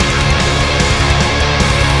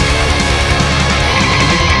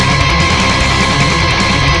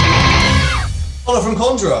Connor from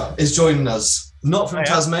Conjurer is joining us, not from Oh, yeah.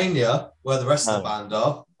 Tasmania, where the rest of the band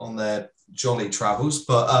are on their jolly travels,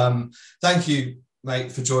 but thank you,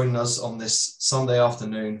 mate, for joining us on this Sunday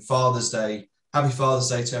afternoon, Father's Day. Happy Father's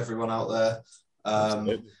Day to everyone out there.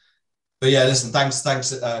 But yeah, listen, thanks,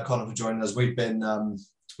 Connor, for joining us. We've been,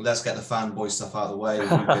 let's get the fanboy stuff out of the way. We've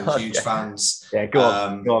been huge fans. Yeah, go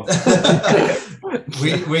on.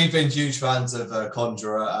 We've been huge fans of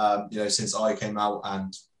Conjurer, since I came out,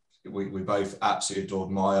 and we both absolutely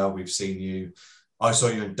adored Maya. We've seen you. I saw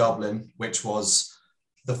you in Dublin, which was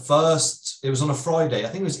the first. It was on a Friday. I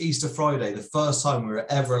think it was Easter Friday. The first time we were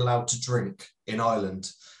ever allowed to drink in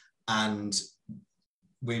Ireland, and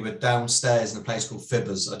we were downstairs in a place called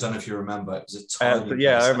Fibbers. I don't know if you remember. It was a tiny place.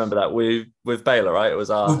 I remember that. With Baylor, right? It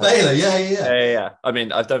was our... With Baylor, yeah. I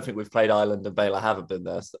mean, I don't think we've played Ireland and Baylor haven't been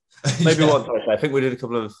there. So maybe once. I think we did a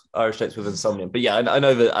couple of Irish dates with Insomnium. But yeah,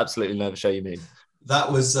 I absolutely know the show you mean.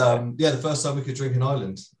 That was, the first time we could drink in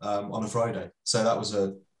Ireland on a Friday. So that was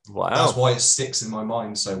wow. That's why it sticks in my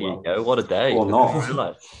mind so well. Go. What a day. Or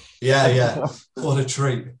not. Yeah. What a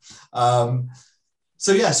treat. I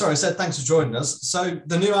said thanks for joining us. So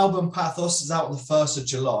the new album Pathos is out on the 1st of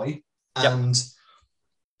July, and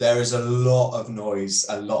there is a lot of noise,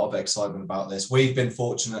 a lot of excitement about this. We've been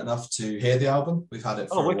fortunate enough to hear the album. We've had it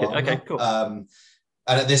for a while. Okay, now. Cool.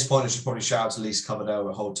 And at this point, I should probably shout out to Lise Coverdale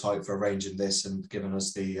at Hold Tight for arranging this and giving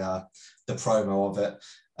us the promo of it.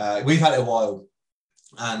 We've had it a while,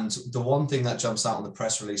 and the one thing that jumps out on the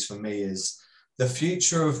press release for me is the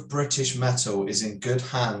future of British metal is in good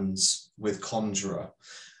hands with Conjurer.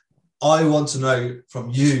 I want to know from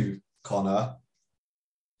you, Connor,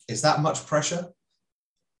 is that much pressure?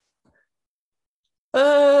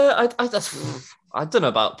 I don't know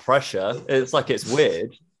about pressure. It's like it's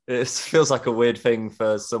weird. It feels like a weird thing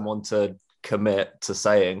for someone to commit to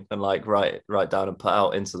saying and like write down and put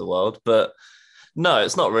out into the world. But no,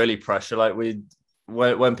 it's not really pressure. Like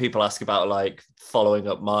when people ask about like following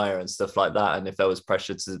up Maya and stuff like that, and if there was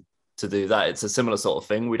pressure to do that, it's a similar sort of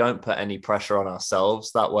thing. We don't put any pressure on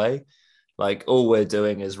ourselves that way. Like all we're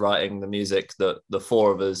doing is writing the music that the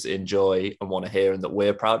four of us enjoy and want to hear and that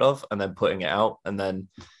we're proud of, and then putting it out. And then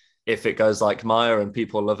if it goes like Maya and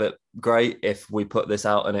people love it, great. If we put this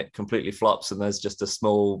out and it completely flops and there's just a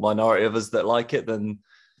small minority of us that like it, then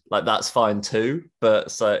like that's fine too.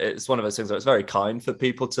 But so it's one of those things where it's very kind for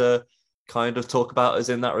people to kind of talk about us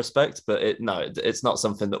in that respect, but it's not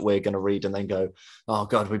something that we're going to read and then go, oh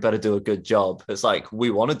God, we better do a good job. It's like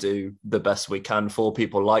we want to do the best we can for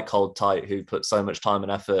people like Hold Tight, who put so much time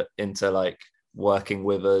and effort into like working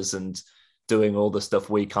with us and doing all the stuff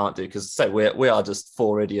we can't do, because say we are just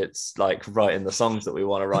four idiots like writing the songs that we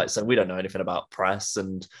want to write, so we don't know anything about press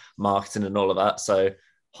and marketing and all of that. So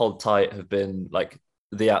Hold Tight have been like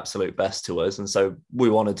the absolute best to us, and so we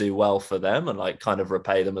want to do well for them and like kind of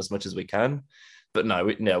repay them as much as we can. But no,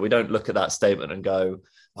 we don't look at that statement and go,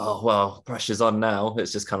 oh well, pressure's on now.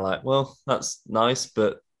 It's just kind of like, well, that's nice,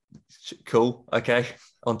 but cool, okay,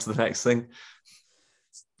 on to the next thing.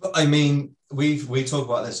 But I mean, we talk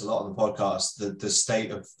about this a lot on the podcast, the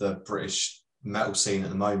state of the British metal scene at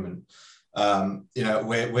the moment.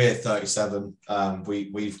 We're 37.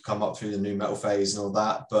 We've come up through the new metal phase and all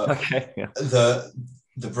that, but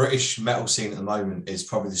the British metal scene at the moment is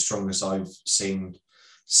probably the strongest I've seen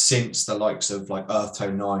since the likes of like Earth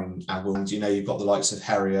Tone 9 and you've got the likes of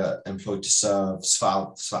Harrier, Employed to Serve,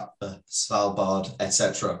 Svalbard,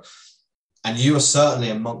 etc. And you are certainly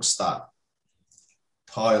amongst that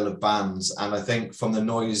pile of bands. And I think from the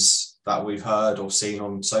noise that we've heard or seen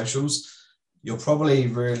on socials, you're probably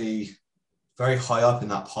really very high up in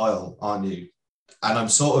that pile, aren't you? And I'm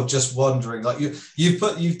sort of just wondering, like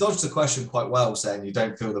you've dodged the question quite well, saying you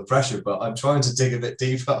don't feel the pressure, but I'm trying to dig a bit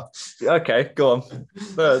deeper. Okay, go on.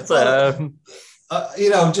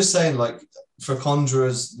 I'm just saying, like for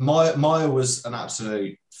Conjurers, Maya was an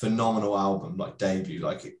absolute phenomenal album, like debut.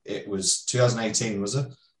 Like it was 2018, was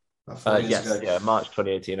it? 4 years ago. Yeah, March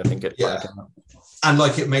 2018, I think it. Yeah, and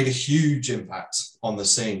like it made a huge impact on the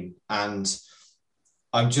scene. And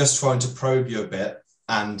I'm just trying to probe you a bit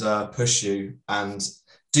and push you. And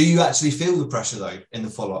do you actually feel the pressure though in the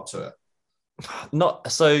follow up to it?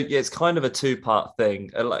 Not so. Yeah, it's kind of a two-part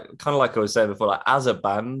thing. Like I was saying before, like as a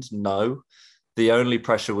band, no. The only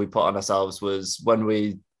pressure we put on ourselves was when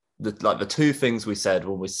the two things we said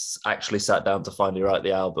when we actually sat down to finally write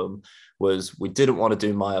the album was we didn't want to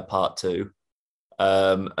do Maya Part 2,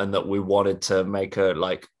 and that we wanted to make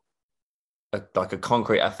a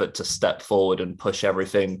concrete effort to step forward and push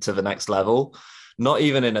everything to the next level. Not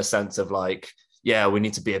even in a sense of like, yeah, we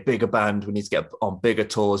need to be a bigger band, we need to get on bigger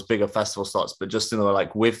tours, bigger festival slots, but just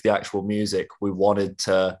like with the actual music, we wanted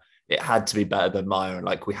to it had to be better than Maya, and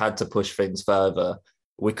like we had to push things further.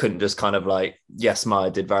 We couldn't just kind of like, yes,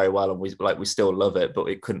 Maya did very well, and we still love it, but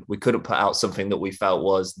we couldn't put out something that we felt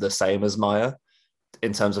was the same as Maya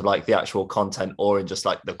in terms of like the actual content or in just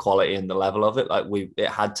like the quality and the level of it. Like it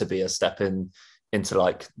had to be a step into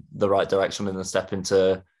like the right direction and a step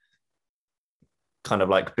into kind of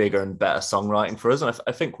like bigger and better songwriting for us. And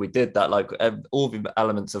I think we did that. Like all the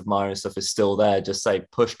elements of Maya and stuff is still there, just say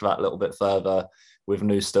pushed that little bit further with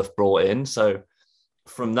new stuff brought in. So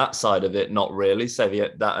from that side of it, not really. So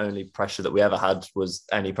that only pressure that we ever had was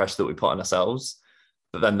any pressure that we put on ourselves.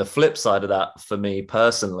 But then the flip side of that for me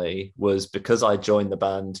personally was because I joined the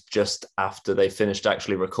band just after they finished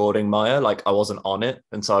actually recording Maya, like I wasn't on it.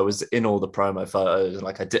 And so I was in all the promo photos and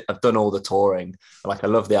like I've done all the touring. And like I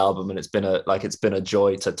love the album and it's been a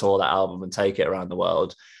joy to tour that album and take it around the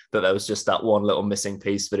world. But there was just that one little missing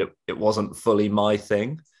piece that it wasn't fully my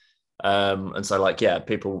thing. And so like, yeah,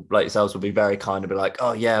 people like yourselves would be very kind and be like,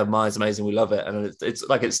 oh yeah, Maya's amazing, we love it. And it's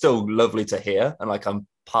like, it's still lovely to hear. And like, I'm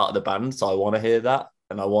part of the band, so I want to hear that.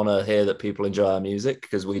 And I want to hear that people enjoy our music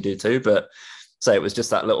because we do too. But so it was just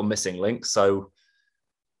that little missing link. So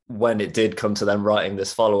when it did come to them writing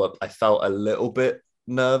this follow-up, I felt a little bit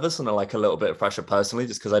nervous and like a little bit of pressure personally,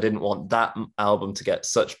 just because I didn't want that album to get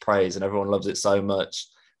such praise and everyone loves it so much.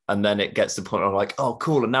 And then it gets to the point where I'm like, oh,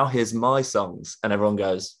 cool. And now here's my songs. And everyone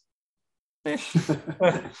goes,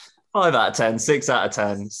 5 out of 10, 6 out of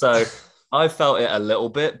 10. So I felt it a little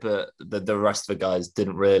bit, but the rest of the guys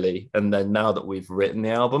didn't really. And then now that we've written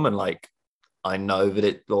the album and like I know that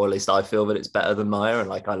it, or at least I feel that it's better than Maya and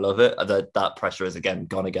like I love it, that pressure is again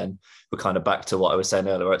gone again. We're kind of back to what I was saying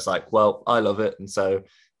earlier, where it's like, well, I love it. And so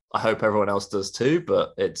I hope everyone else does too,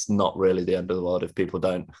 but it's not really the end of the world if people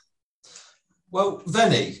don't. Well,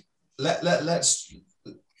 Venny, let's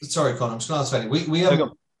sorry, Con, I'm just going to ask Venny. We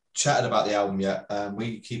haven't chatted about the album yet.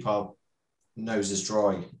 We keep our noses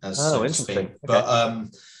dry, as so to speak. Okay. But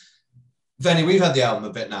Venny, we've had the album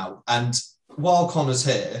a bit now, and while Connor's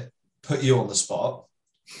here, put you on the spot.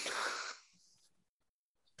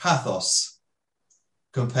 Pathos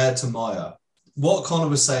compared to Maya. What Connor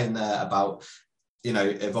was saying there about,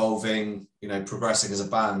 evolving, progressing as a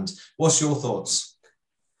band. What's your thoughts?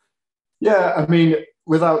 Yeah, I mean,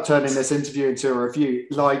 without turning this interview into a review,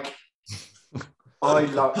 like I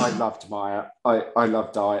loved Maya. I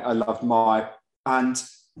loved I loved Maya. And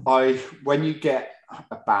when you get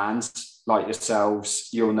a band like yourselves,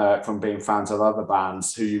 you'll know it from being fans of other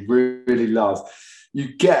bands who you really love,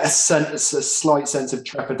 you get a slight sense of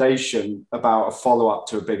trepidation about a follow-up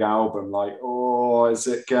to a big album. Like, are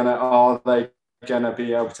they gonna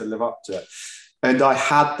be able to live up to it? And I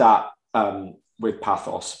had that with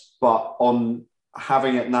Pathos, but on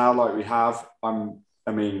having it now like we have,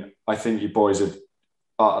 I think you boys have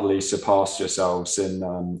utterly surpassed yourselves in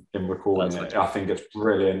recording it. I think it's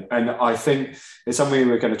brilliant, and I think it's something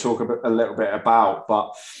we're going to talk a little bit about.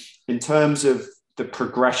 But in terms of the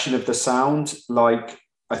progression of the sound, like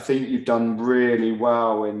I think you've done really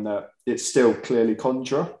well in that it's still clearly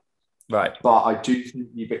Conjurer, right? But I do think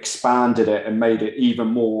you've expanded it and made it even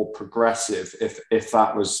more progressive, if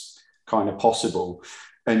that was kind of possible.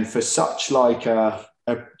 And for such like a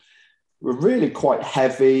really quite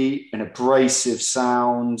heavy and abrasive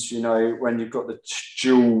sounds, when you've got the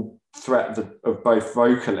dual threat of both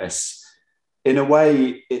vocalists, in a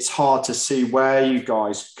way, it's hard to see where you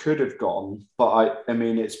guys could have gone. But I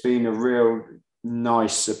mean, it's been a real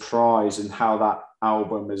nice surprise in how that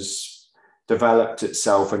album has developed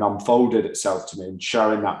itself and unfolded itself to me and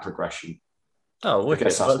showing that progression. Oh, wicked.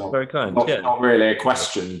 That's very kind. Not really a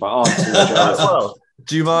question, but answer well.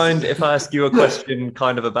 Do you mind if I ask you a question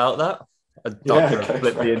kind of about that?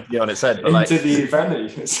 Flip the interview on its head. But interview Venny.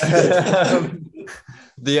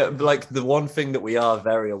 The one thing that we are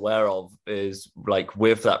very aware of is like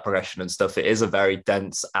with that progression and stuff, it is a very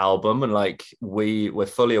dense album, and like we're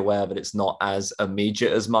fully aware that it's not as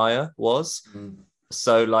immediate as Maya was.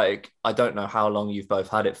 So like I don't know how long you've both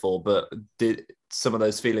had it for, but did some of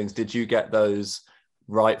those feelings, did you get those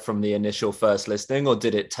right from the initial first listening, or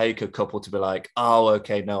did it take a couple to be like, oh,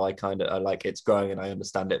 okay, no, I like it's growing and I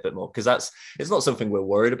understand it a bit more? Because it's not something we're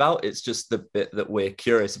worried about. It's just the bit that we're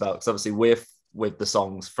curious about, because obviously we're with the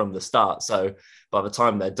songs from the start. So by the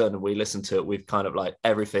time they're done and we listen to it, we've kind of like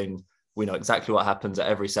everything, we know exactly what happens at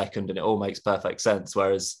every second and it all makes perfect sense.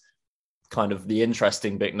 Whereas kind of the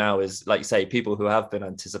interesting bit now is, like you say, people who have been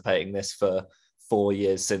anticipating this for 4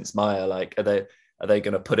 years since Maya, like are they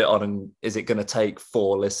going to put it on, and is it going to take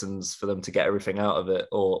 4 listens for them to get everything out of it?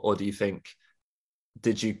 Or do you think,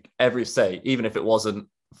 did you ever say, even if it wasn't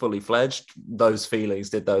fully fledged, those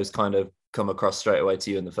feelings, did those kind of come across straight away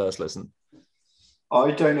to you in the first listen?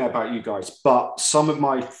 I don't know about you guys, but some of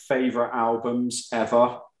my favorite albums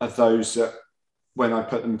ever are those that when I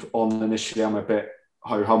put them on initially, I'm a bit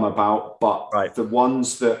ho-hum about, but Right. the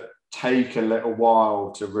ones that take a little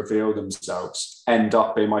while to reveal themselves end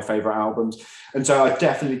up being my favorite albums. And so I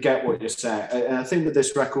definitely get what you're saying. And I think with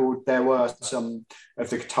this record, there were some of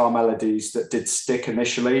the guitar melodies that did stick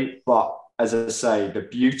initially, but as I say, the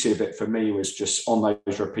beauty of it for me was just on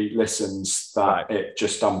those repeat listens that it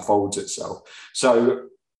just unfolds itself. So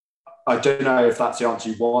I don't know if that's the answer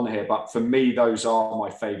you want here, but for me, those are my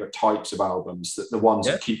favorite types of albums, that the ones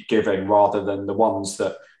that keep giving rather than the ones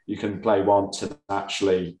that you can play once and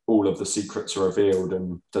actually all of the secrets are revealed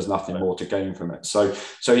and there's nothing more to gain from it. So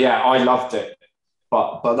yeah, I loved it,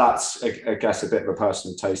 but that's, I guess, a bit of a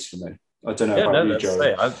personal taste for me. I don't know about you,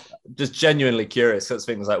 Joey. I'm just genuinely curious. Because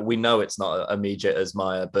things like, we know it's not immediate as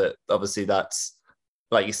Maya, but obviously that's,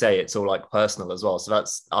 like you say, it's all like personal as well. So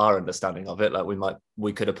that's our understanding of it. Like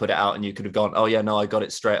we could have put it out and you could have gone, oh yeah, no, I got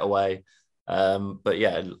it straight away. But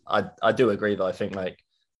yeah, I do agree that I think like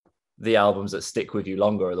the albums that stick with you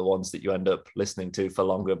longer are the ones that you end up listening to for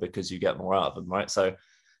longer because you get more out of them, right? So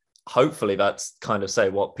hopefully that's kind of say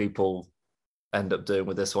what people end up doing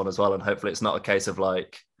with this one as well. And hopefully it's not a case of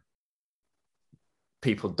like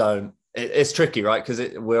people don't. It's tricky, right?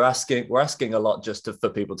 Because we're asking a lot just for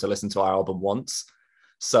people to listen to our album once.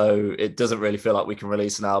 So it doesn't really feel like we can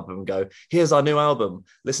release an album and go, here's our new album,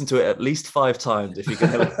 listen to it at least 5 times if you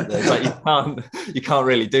can listen to it. It's like you can't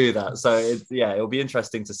really do that. So it'll be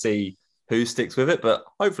interesting to see who sticks with it, but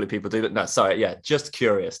hopefully people do. But no, sorry, yeah, just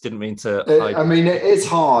curious. Didn't mean to hide. I mean, it's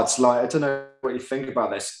hard. Like, I don't know what you think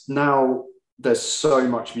about this. Now there's so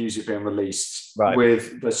much music being released,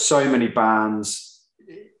 there's so many bands.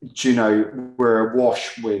 You know, we're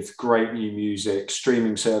awash with great new music.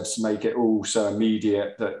 Streaming services make it all so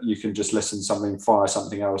immediate that you can just listen to something, fire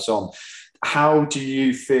something else on. How do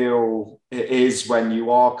you feel it is when you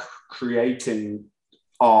are creating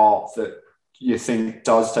art that you think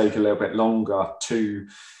does take a little bit longer to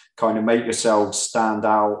kind of make yourself stand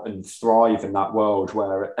out and thrive in that world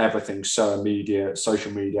where everything's so immediate,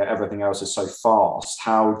 social media, everything else is so fast?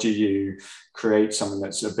 How do you create something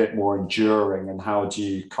that's a bit more enduring, and how do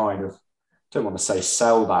you kind of, don't want to say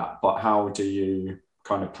sell that, but how do you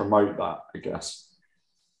kind of promote that, I guess?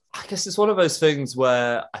 I guess it's one of those things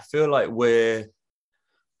where I feel like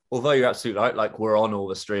although you're absolutely right, like we're on all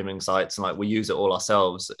the streaming sites and like we use it all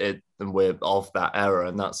ourselves, and we're of that era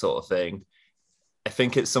and that sort of thing. I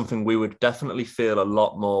think it's something we would definitely feel a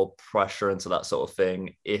lot more pressure into that sort of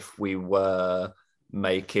thing if we were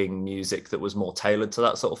making music that was more tailored to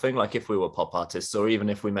that sort of thing. Like if we were pop artists, or even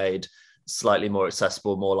if we made slightly more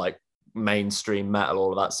accessible, more like mainstream metal,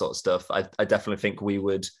 all of that sort of stuff, I definitely think we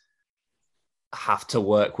would have to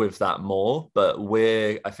work with that more. But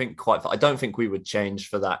I don't think we would change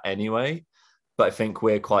for that anyway. But I think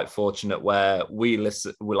we're quite fortunate where we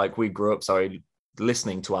grew up,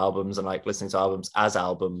 listening to albums and like listening to albums as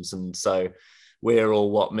albums. And so we're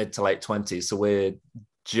all mid to late 20s. So we're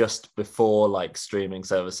just before like streaming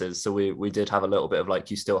services. So we did have a little bit of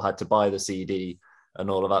like, you still had to buy the CD and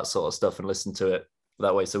all of that sort of stuff and listen to it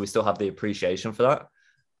that way. So we still have the appreciation for that.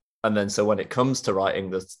 And then so when it comes to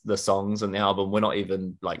writing the songs and the album, we're not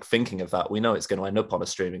even like thinking of that. We know it's going to end up on a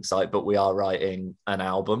streaming site, but we are writing an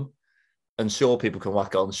album. And sure, people can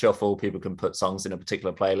whack on shuffle, people can put songs in a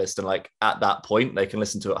particular playlist, and like at that point they can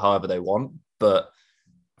listen to it however they want. But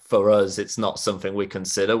for us, it's not something we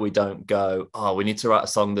consider. We don't go, oh, we need to write a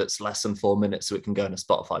song that's less than 4 minutes so it can go in a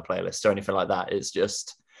Spotify playlist or anything like that. It's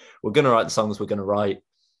just, we're going to write the songs we're going to write.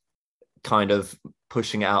 Kind of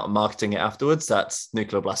pushing it out and marketing it afterwards, that's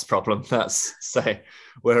Nuclear Blast's problem. That's say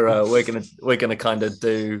we're gonna kind of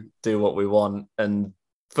do what we want, and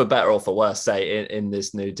for better or for worse, say in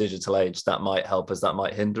this new digital age, that might help us, that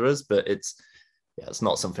might hinder us, but it's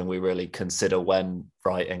not something we really consider when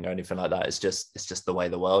writing or anything like that. It's just the way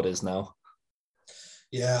the world is now.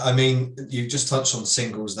 Yeah, I mean, you just touched on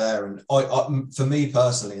singles there, and I for me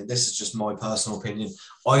personally, and this is just my personal opinion,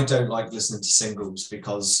 I don't like listening to singles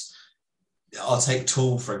because I'll take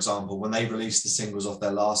Tool, for example, when they released the singles off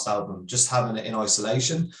their last album, just having it in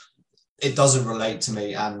isolation, it doesn't relate to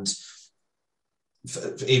me. And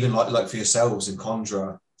even like for yourselves in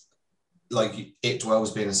Conjurer, like It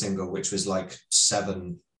Dwells being a single, which was like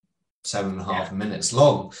seven and a half minutes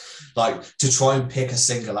long, like to try and pick a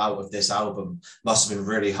single out of this album must have been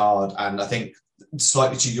really hard. And I think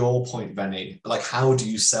slightly to your point, Benny, like how do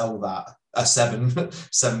you sell that, a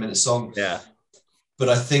 7-minute song? Yeah. But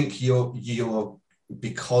I think you're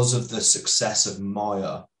because of the success of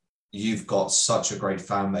Maya, you've got such a great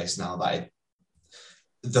fan base now that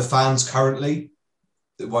the fans currently,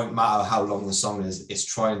 it won't matter how long the song is. It's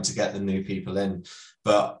trying to get the new people in.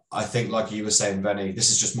 But I think, like you were saying, Benny,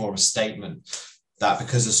 this is just more of a statement that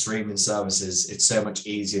because of streaming services, it's so much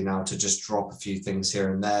easier now to just drop a few things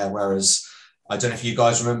here and there. Whereas I don't know if you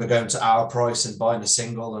guys remember going to Our Price and buying a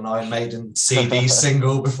single, an Iron Maiden CD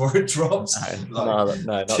single before it drops.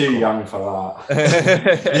 No, too young for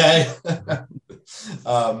that. Yeah.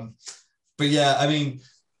 But yeah, I mean,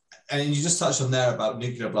 and you just touched on there about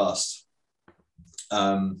Nuclear Blast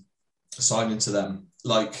signing to them.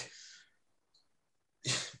 Like,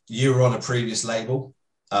 you were on a previous label,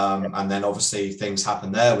 and then obviously things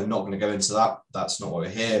happened there. We're not going to go into that. That's not why we're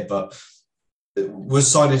here. But was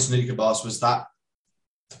signing to Nuclear Blast, was that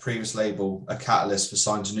the previous label a catalyst for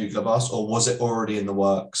signing to Nuclear Blast, or was it already in the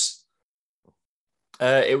works?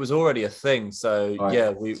 It was already a thing. So right. Yeah,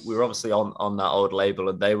 we were obviously on that old label,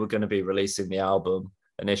 and they were going to be releasing the album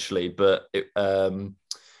initially, but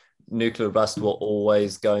Nuclear Blast were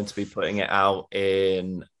always going to be putting it out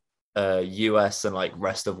in US and like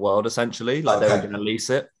rest of world, essentially. Like, they were going to lease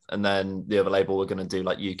it, and then the other label were going to do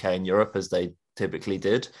like UK and Europe, as they typically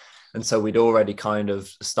did. And so we'd already kind of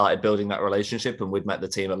started building that relationship, and we'd met the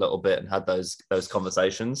team a little bit and had those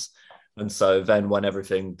conversations. And so then when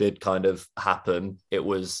everything did kind of happen, it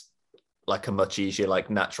was like a much easier, like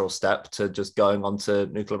natural step to just going on to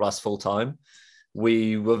Nuclear Blast full time.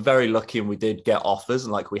 We were very lucky, and we did get offers,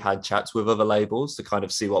 and like we had chats with other labels to kind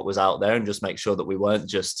of see what was out there and just make sure that we weren't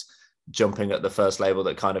just jumping at the first label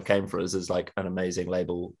that kind of came for us as like an amazing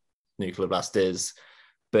label Nuclear Blast is.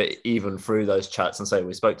 But even through those chats, and so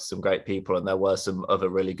we spoke to some great people, and there were some other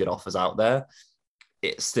really good offers out there,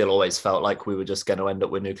 it still always felt like we were just going to end up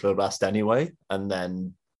with Nuclear Blast anyway. And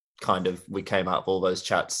then kind of we came out of all those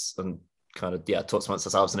chats and kind of talked amongst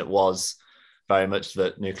ourselves, and it was very much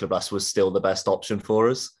that Nuclear Blast was still the best option for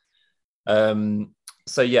us.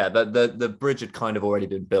 So yeah, the bridge had kind of already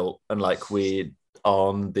been built, and like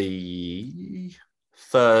on the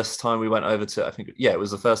first time we went over to, it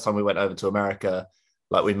was the first time we went over to America,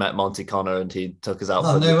 like we met Monty Connor, and he took us out.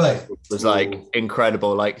 Oh, no way. It was like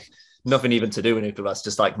incredible, like nothing even to do with Nuclear Blast,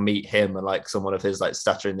 just like meet him and like someone of his like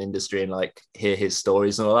stature in the industry and like hear his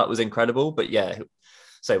stories and all that was incredible. But yeah,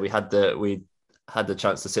 so we had the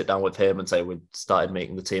chance to sit down with him and say we'd started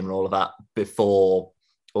meeting the team and all of that before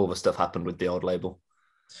all the stuff happened with the old label.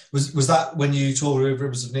 Was that when you toured with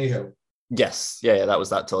Rivers of Nihil? Yes, yeah, that was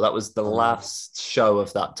that tour. That was the last show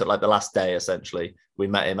of that tour, like the last day essentially. We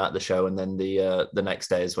met him at the show, and then the next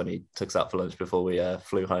day is when he took us out for lunch before we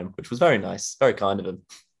flew home, which was very nice, very kind of him.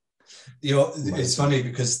 You know, it's funny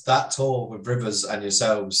because that tour with Rivers and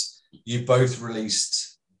yourselves, you both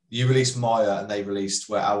released. You released Maya, and they released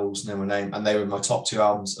Where Owls Know My Name, and they were my top two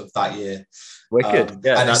albums of that year. Wicked,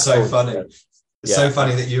 and it's so funny. Yeah. It's so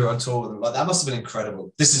funny that you were on tour with them. Like, that must have been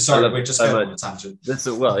incredible. This is sorry, we're just going on a tangent.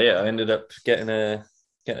 I ended up getting a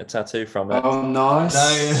tattoo from it. Oh, nice!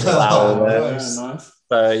 Wow, nice.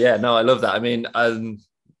 So yeah, no, I love that. I mean,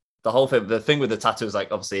 the whole thing, the thing with the tattoo is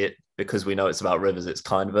like, obviously, because we know it's about Rivers, it's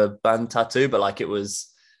kind of a band tattoo, but like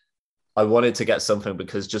I wanted to get something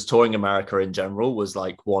because just touring America in general was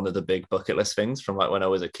like one of the big bucket list things from like when I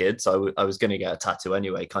was a kid. So I was going to get a tattoo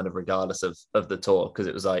anyway, kind of regardless of the tour, because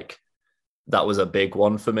it was like, that was a big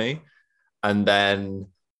one for me. And then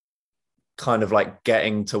kind of like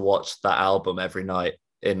getting to watch that album every night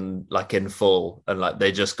in full, and like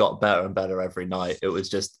they just got better and better every night. It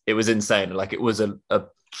was insane. Like, it was a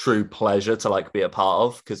true pleasure to like be a part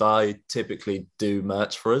of, because I typically do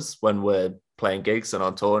merch for us when we're playing gigs and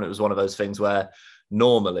on tour, and it was one of those things where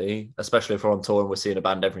normally, especially if we're on tour and we're seeing a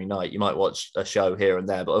band every night, you might watch a show here and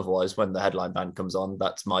there, but otherwise when the headline band comes on,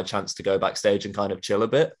 that's my chance to go backstage and kind of chill a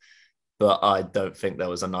bit. But I don't think there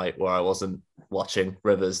was a night where I wasn't watching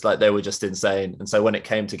Rivers. Like, they were just insane. And so when it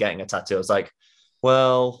came to getting a tattoo, I was like,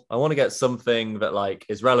 well, I want to get something that like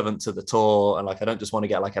is relevant to the tour, and like I don't just want to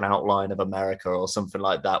get like an outline of America or something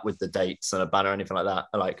like that with the dates and a banner or anything like that.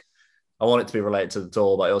 I want it to be related to the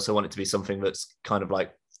tour, but I also want it to be something that's kind of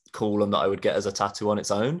like cool and that I would get as a tattoo on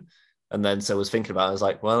its own. And then so I was thinking about it, I was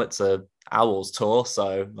like, well, it's a Owls tour,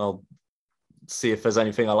 so I'll see if there's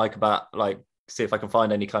anything I like about, like, see if I can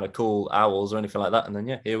find any kind of cool owls or anything like that. And then,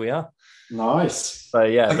 yeah, here we are. Nice. So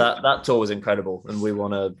yeah, that tour was incredible. And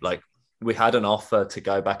we had an offer to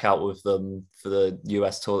go back out with them for the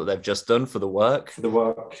US tour that they've just done for the work. But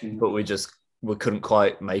we couldn't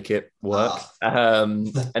quite make it work.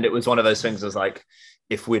 And it was one of those things, was like,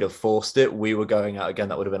 if we'd have forced it, we were going out again,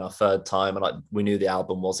 that would have been our third time. And like, we knew the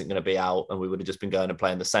album wasn't going to be out, and we would have just been going and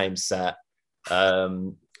playing the same set.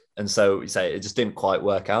 And so we say it just didn't quite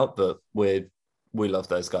work out, but we love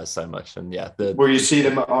those guys so much. And yeah. Will you see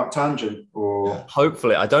them at Arctangent or? or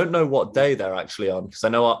hopefully. I don't know what day they're actually on, because I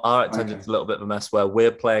know our attendance is a little bit of a mess where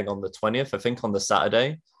we're playing on the 20th, I think on the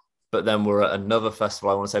Saturday, but then we're at another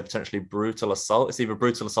festival, I want to say potentially Brutal Assault. It's either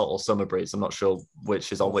Brutal Assault or Summer Breeze. I'm not sure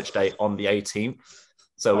which is on which day, on the 18th.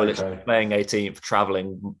 So we're literally playing 18th,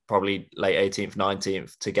 traveling probably late 18th,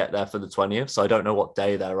 19th to get there for the 20th. So I don't know what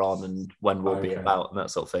day they're on and when we'll be about and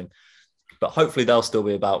that sort of thing. But hopefully they'll still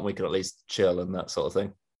be about and we can at least chill and that sort of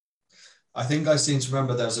thing. I think I seem to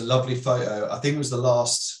remember there was a lovely photo. I think it was the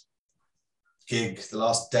last gig, the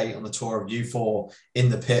last date on the tour of U4 in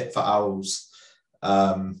the pit for Owls.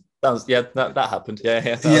 That happened. Yeah.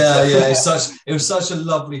 It was such a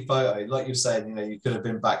lovely photo. Like you said, you could have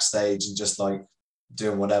been backstage and just like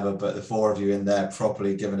doing whatever, but the four of you in there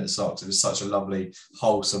properly giving it socks. It was such a lovely,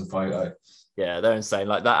 wholesome photo. Yeah, they're insane.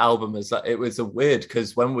 Like that album it was a weird,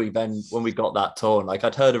 because when we got that tour, like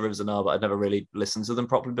I'd heard of Rivers of Nile, but I'd never really listened to them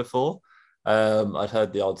properly before. I'd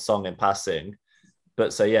heard the odd song in passing.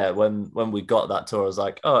 But so yeah, when we got that tour, I was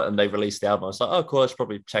like, oh, and they released the album. I was like, oh, cool, I should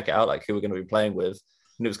probably check it out, like who we're going to be playing with.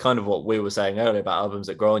 And it was kind of what we were saying earlier about albums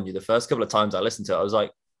that grow on you. The first couple of times I listened to it, I was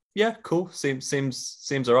like, yeah, cool,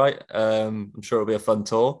 seems all right. I'm sure it'll be a fun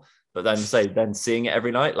tour. But then seeing it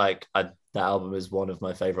every night, like that album is one of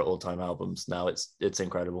my favorite all-time albums now. It's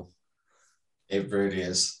incredible. It really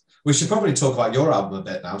is. We should probably talk about your album a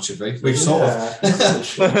bit now, should we? We've sort of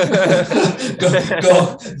go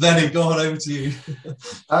on, Benny, go on, over to you.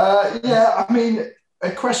 I mean,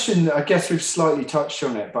 a question, I guess we've slightly touched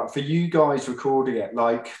on it, but for you guys recording it,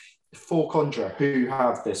 like for Conjurer, who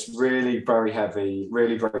have this really very heavy,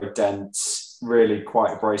 really very dense, really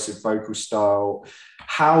quite abrasive vocal style,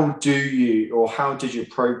 how did you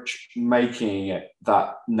approach making it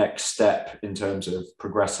that next step in terms of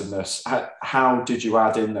progressiveness? How did you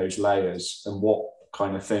add in those layers, and what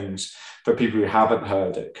kind of things, for people who haven't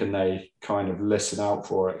heard it, can they kind of listen out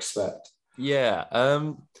for or expect? Yeah,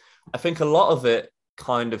 I think a lot of it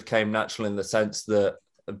kind of came natural in the sense that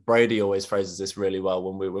Brady always phrases this really well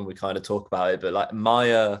when we kind of talk about it, but like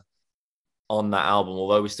Maya on that album,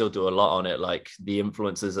 although we still do a lot on it, like the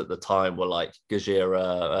influences at the time were like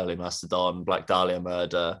Gojira, early Mastodon, Black Dahlia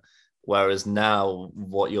Murder, whereas now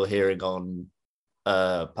what you're hearing on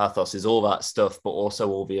Pathos is all that stuff, but also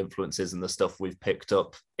all the influences and the stuff we've picked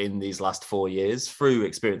up in these last 4 years through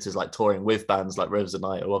experiences like touring with bands like Rivers of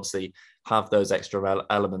Night, who obviously have those extra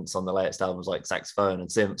elements on the latest albums like saxophone and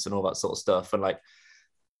synths and all that sort of stuff. And like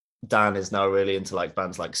Dan is now really into like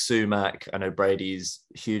bands like Sumac. I know Brady's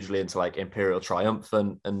hugely into like Imperial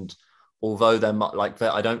Triumphant, and although they're like,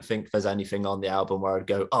 I don't think there's anything on the album where I'd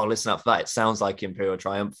go, oh, listen up for that, it sounds like Imperial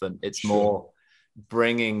Triumphant. It's more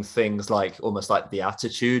bringing things like almost like the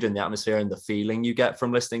attitude and the atmosphere and the feeling you get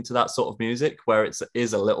from listening to that sort of music, where it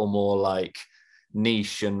is a little more like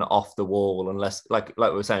niche and off the wall and less like we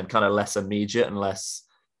were saying, kind of less immediate and less,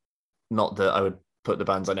 not that I would put the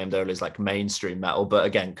bands I named earlier as like mainstream metal, but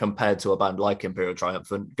again, compared to a band like Imperial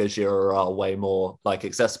Triumphant, Gojira are way more like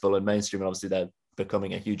accessible and mainstream, and obviously they're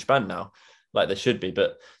becoming a huge band now, like they should be.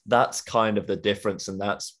 But that's kind of the difference, and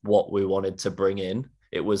that's what we wanted to bring in.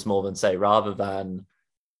 It was more than, say, rather than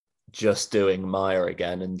just doing Maya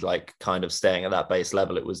again and like kind of staying at that base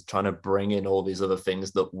level, it was trying to bring in all these other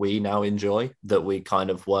things that we now enjoy that we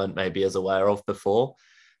kind of weren't maybe as aware of before.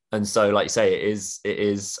 And so, like you say, it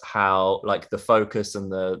is how like the focus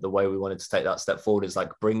and the way we wanted to take that step forward is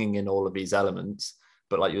like bringing in all of these elements,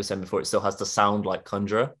 but like you were saying before, it still has to sound like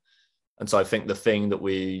Conjurer. And so I think the thing that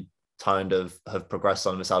we kind of have progressed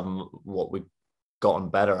on this album, what we've gotten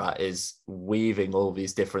better at, is weaving all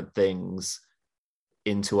these different things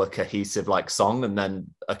into a cohesive like song and then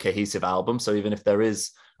a cohesive album. So even if there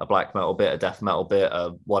is a black metal bit, a death metal bit,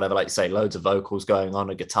 whatever, like you say, loads of vocals going on,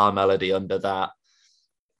 a guitar melody under that,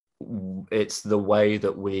 it's the way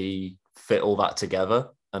that we fit all that together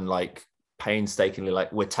and like painstakingly,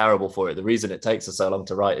 like we're terrible for it. The reason it takes us so long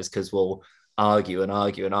to write is because we'll argue and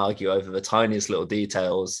argue and argue over the tiniest little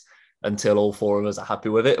details until all four of us are happy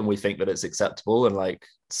with it and we think that it's acceptable and like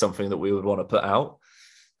something that we would want to put out.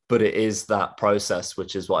 But it is that process,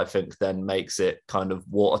 which is what I think then makes it kind of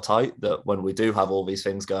watertight, that when we do have all these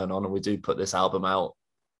things going on and we do put this album out,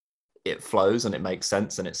 it flows and it makes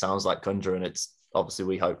sense and it sounds like Conjurer, and it's obviously,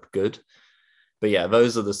 we hope, good. But yeah,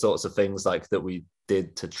 those are the sorts of things like that we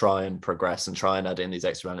did to try and progress and try and add in these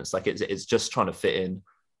extra elements. Like it's just trying to fit in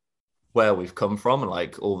where we've come from and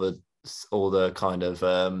like all the kind of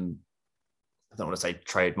I don't want to say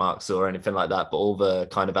trademarks or anything like that, but all the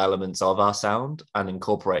kind of elements of our sound and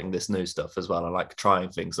incorporating this new stuff as well, and like trying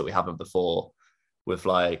things that we haven't before with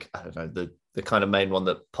like, I don't know, the kind of main one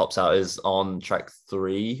that pops out is on track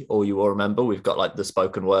 3, All You Will Remember. We've got like the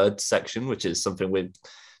spoken word section, which is something we've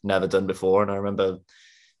never done before. And I remember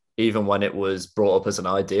even when it was brought up as an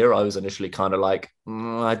idea, I was initially kind of like,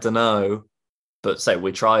 I don't know. But say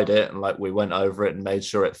we tried it and like we went over it and made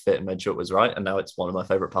sure it fit and made sure it was right. And now it's one of my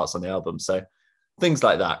favorite parts on the album. So things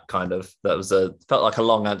like that kind of, that was felt like a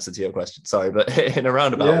long answer to your question. Sorry, but in a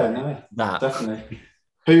roundabout way, no, that. definitely.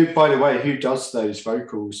 Who, by the way, who does those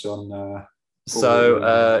vocals on?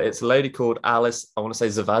 It's a lady called Alice, I want to say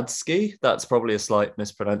Zavadsky. That's probably a slight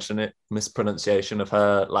mispronunciation of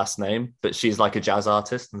her last name, but she's like a jazz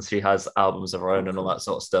artist and she has albums of her own and all that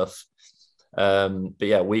sort of stuff. But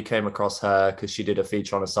yeah, we came across her because she did a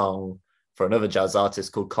feature on a song for another jazz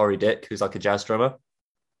artist called Corey Dick, who's like a jazz drummer.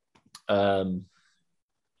 And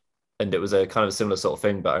it was a kind of a similar sort of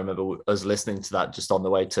thing, but I remember us listening to that just on the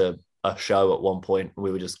way to a show at one point.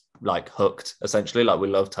 We were just like hooked, essentially. Like we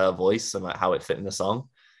loved her voice and like how it fit in the song.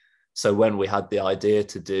 So when we had the idea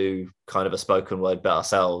to do kind of a spoken word bit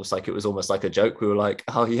ourselves, like it was almost like a joke. We were like,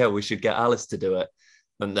 oh yeah, we should get Alice to do it.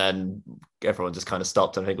 And then everyone just kind of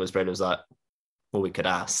stopped. And I think it was like, well, we could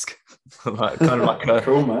ask. Like, kind of like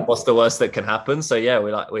cool, man. What's the worst that can happen? So yeah,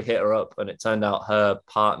 we hit her up, and it turned out her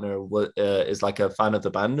partner is like a fan of the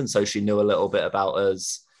band, and so she knew a little bit about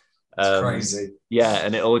us. Crazy. Yeah,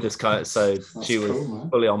 and it all just kind of, so That's she was cool,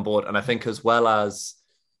 fully on board. And I think as well as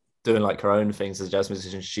doing like her own things as a jazz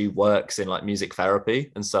musician, she works in like music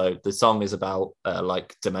therapy, and so the song is about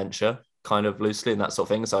like dementia, kind of loosely, and that sort of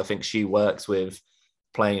thing. So I think she works with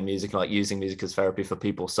playing music, like using music as therapy for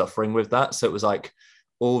people suffering with that. So it was like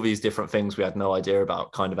all these different things we had no idea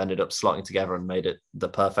about kind of ended up slotting together and made it the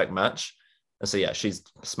perfect match. And so yeah, she's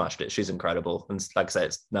smashed it. She's incredible, and like I say,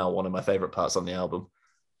 it's now one of my favorite parts on the album.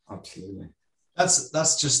 Absolutely.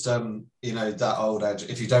 That's just that old adage,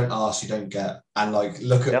 if you don't ask you don't get. And like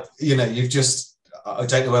look at you've just, I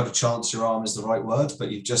don't know whether chance your arm is the right word,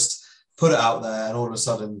 but you've just put it out there and all of a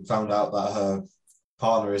sudden found out that her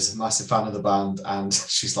partner is a massive fan of the band, and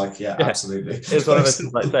she's like, yeah. Absolutely. It's one of those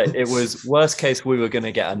things, like that. It was worst case we were going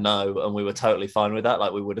to get a no, and we were totally fine with that.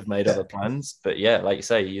 Like we would have made other plans, but yeah, like you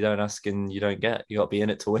say, you don't ask and you don't get. You got to be in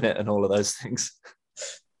it to win it, and all of those things.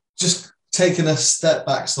 Just taking a step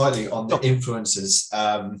back slightly on the influences,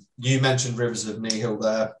 you mentioned Rivers of Nihil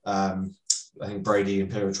there. I think Brady,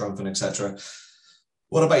 Imperial Triumphant, etc.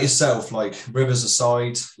 What about yourself? Like Rivers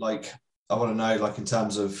aside, like I want to know, like in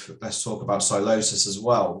terms of, let's talk about Sylosis as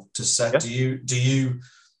well. Do you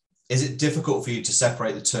is it difficult for you to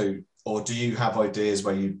separate the two, or do you have ideas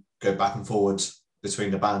where you go back and forward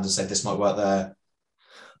between the bands and say this might work there?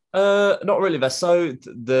 Not really.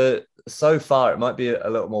 So far it might be a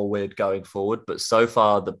little more weird going forward, but so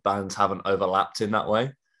far the bands haven't overlapped in that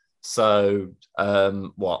way. So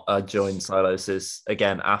I joined Sylosis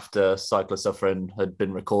again after Cyclosuffering had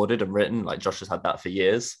been recorded and written. Like Josh has had that for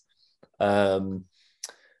years. And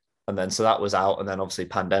then so that was out, and then obviously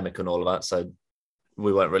pandemic and all of that, so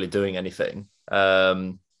we weren't really doing anything.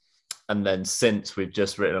 And then since we've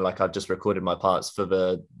just written, like I've just recorded my parts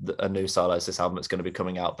for a new Sylosis album that's going to be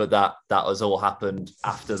coming out, but that has all happened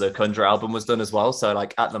after the Conjure album was done as well. So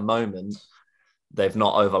like at the moment they've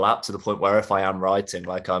not overlapped to the point where if I am writing,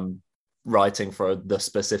 like I'm writing for the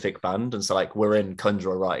specific band, and so like we're in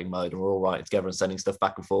Conjurer writing mode and we're all writing together and sending stuff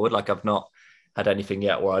back and forward. Like I've not had anything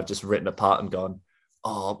yet where I've just written a part and gone,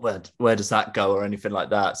 oh, where does that go, or anything like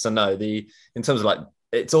that. So no, in terms of like,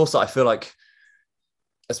 it's also, I feel like,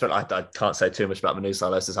 I can't say too much about the new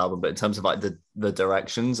Sylosis album, but in terms of like the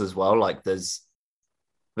directions as well, like there's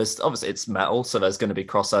obviously it's metal, so there's going to be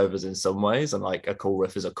crossovers in some ways, and like a cool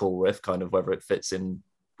riff is a cool riff, kind of whether it fits in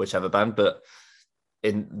whichever band, but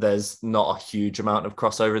there's not a huge amount of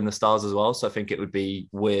crossover in the styles as well. So I think it would be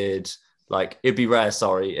weird. Like it'd be rare,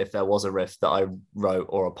 if there was a riff that I wrote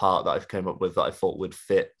or a part that I came up with that I thought would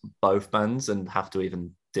fit both bands and have to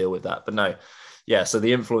even deal with that. But no, yeah. So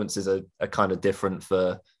the influences are kind of different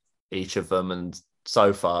for each of them. And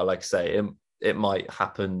so far, like I say, it might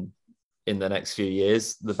happen in the next few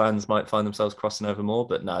years. The bands might find themselves crossing over more,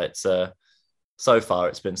 but no, it's so far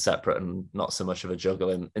it's been separate and not so much of a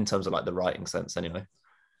juggle in terms of like the writing sense anyway.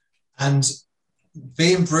 And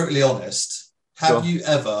being brutally honest, have you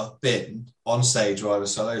ever been on stage with either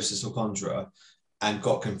Sylosis or Conjurer and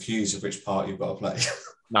got confused with which part you've got to play?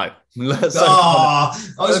 No. I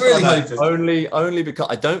was really hoping. Only because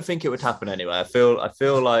I don't think it would happen anyway. I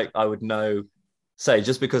feel like I would know, say,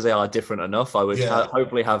 just because they are different enough, I would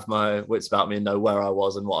hopefully have my wits about me and know where I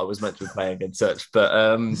was and what I was meant to be playing and such.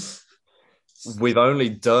 But we've only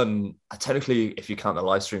done, technically, if you count the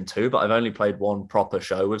live stream too, but I've only played one proper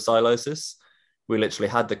show with Sylosis. We literally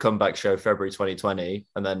had the comeback show February 2020,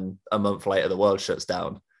 and then a month later the world shuts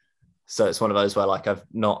down. So it's one of those where like I've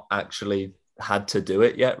not actually had to do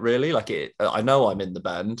it yet, really. Like I know I'm in the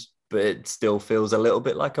band, but it still feels a little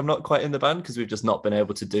bit like I'm not quite in the band because we've just not been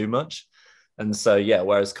able to do much. And so, yeah,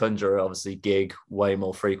 whereas Conjurer obviously gig way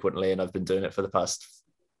more frequently, and I've been doing it for the past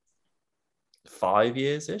 5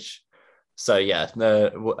 years-ish. So, yeah,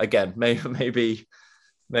 no, again, maybe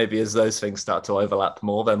as those things start to overlap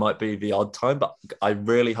more, there might be the odd time, but I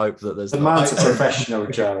really hope that there's the man's a professional,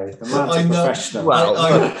 Joey. The man's a professional.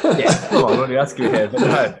 Well, yeah, come on, what are you asking here? But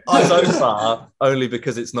no, so far, only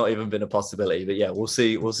because it's not even been a possibility. But yeah, we'll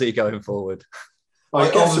see going forward.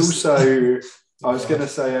 I guess also, I was going to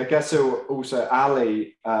say, I guess also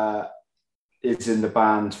Ali is in the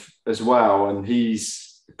band as well, and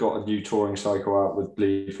he's got a new touring cycle out with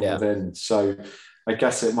Bleed From Within. So I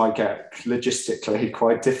guess it might get logistically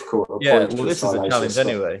quite difficult. Yeah, well, this is a challenge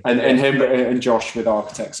anyway. And him and Josh with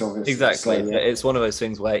Architects, obviously. Exactly. So, yeah. It's one of those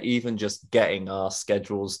things where even just getting our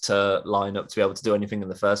schedules to line up to be able to do anything in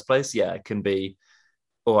the first place, it can be,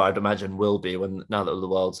 or I'd imagine will be, when now that the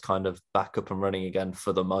world's kind of back up and running again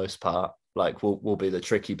for the most part, like will be the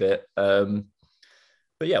tricky bit. But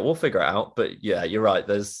yeah, we'll figure it out. But yeah, you're right.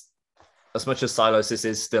 There's, as much as Silosis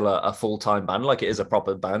is still a full-time band, like it is a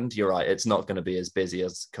proper band, you're right, it's not going to be as busy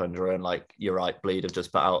as Conjurer. And like, you're right, Bleed have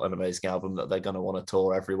just put out an amazing album that they're going to want to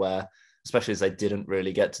tour everywhere, especially as they didn't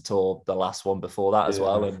really get to tour the last one before that as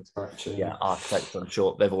well. And Architects, I'm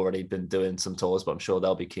sure they've already been doing some tours, but I'm sure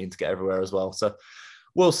they'll be keen to get everywhere as well. So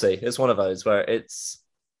we'll see. It's one of those where it's,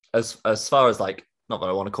 as far as like, not that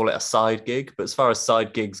I want to call it a side gig, but as far as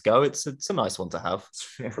side gigs go, it's a nice one to have. It's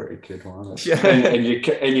a pretty good one. Yeah. and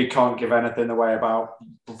you can't give anything away about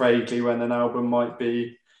vaguely when an album might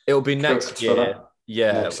be. It'll be next year.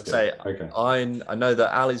 Yeah, okay. I know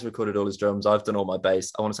that Ali's recorded all his drums. I've done all my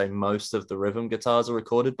bass. I want to say most of the rhythm guitars are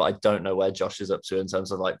recorded, but I don't know where Josh is up to in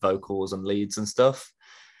terms of like vocals and leads and stuff.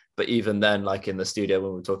 But even then, like in the studio,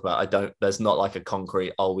 when we talk about, there's not like a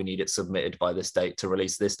concrete, we need it submitted by this date to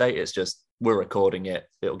release this date. It's just, we're recording it.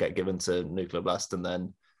 It'll get given to Nuclear Blast, and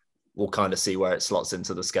then we'll kind of see where it slots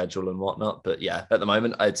into the schedule and whatnot. But yeah, at the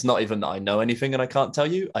moment, it's not even that I know anything and I can't tell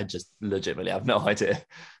you. I just legitimately have no idea.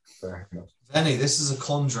 Fair enough. Benny, this is a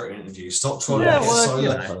Conjurer interview. Stop trying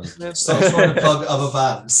stop trying to plug other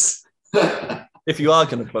bands. If you are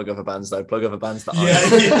going to plug other bands, though, plug other bands that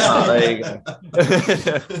there you go.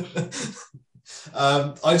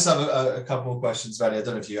 I just have a couple more questions, Benny. I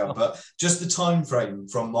don't know if you have, but just the time frame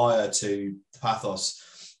from Maya to Pathos,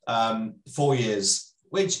 4 years,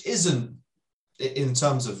 which isn't, in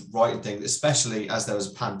terms of writing things, especially as there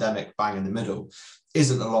was a pandemic bang in the middle,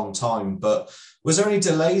 isn't a long time. But was there any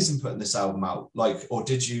delays in putting this album out? Or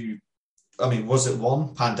did you? I mean, was it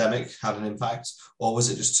one, pandemic had an impact, or was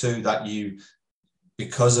it just two, that you,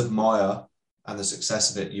 because of Maya and the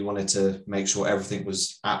success of it, you wanted to make sure everything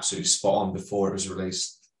was absolutely spot on before it was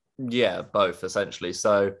released? Yeah, both essentially.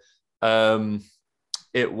 So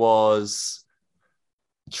it was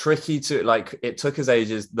tricky to, like, it took us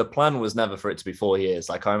ages. The plan was never for it to be 4 years.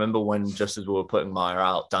 Like, I remember when just as we were putting Maya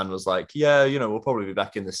out, Dan was like, yeah, we'll probably be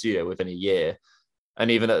back in the studio within a year. And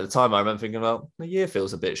even at the time, I remember thinking, well, a year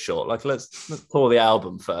feels a bit short. Like, let's tour the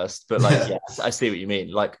album first. But like, yeah, I see what you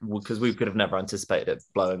mean. Like, because we could have never anticipated it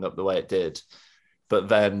blowing up the way it did. But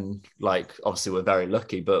then, like, obviously we're very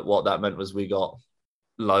lucky. But what that meant was we got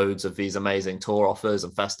loads of these amazing tour offers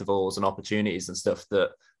and festivals and opportunities and stuff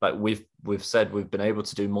that, like, we've said we've been able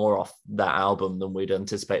to do more off that album than we'd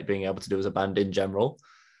anticipate being able to do as a band in general.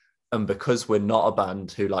 And because we're not a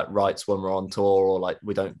band who like writes when we're on tour, or like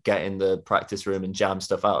we don't get in the practice room and jam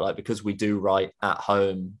stuff out, like because we do write at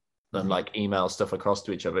home and like email stuff across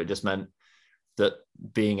to each other, it just meant that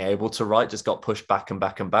being able to write just got pushed back and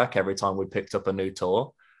back and back every time we picked up a new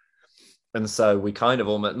tour. And so we kind of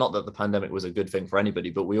almost, not that the pandemic was a good thing for anybody,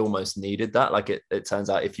 but we almost needed that. Like it turns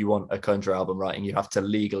out if you want a Conjurer album writing, you have to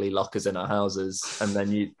legally lock us in our houses,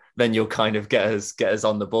 and then you'll kind of get us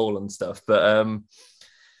on the ball and stuff. But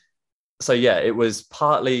so yeah, it was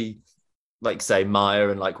partly like, say, Maya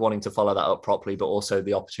and like wanting to follow that up properly, but also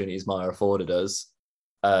the opportunities Maya afforded us.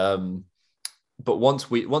 But once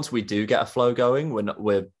we do get a flow going,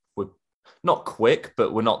 we're not quick,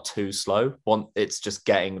 but we're not too slow. It's just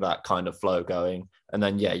getting that kind of flow going. And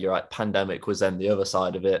then, yeah, you're right, pandemic was then the other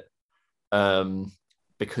side of it,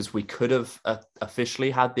 because we could have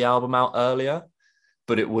officially had the album out earlier,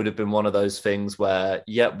 but it would have been one of those things where,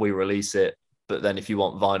 yep, we release it, but then if you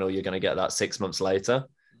want vinyl, you're going to get that 6 months later,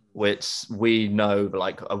 which we know,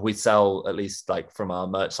 like, we sell, at least like from our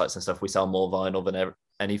merch sites and stuff, we sell more vinyl than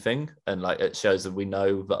anything. And like, it shows that we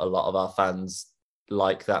know that a lot of our fans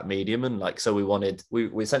like that medium. And like, so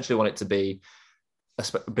we essentially want it to be,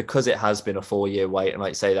 because it has been a 4 year wait, and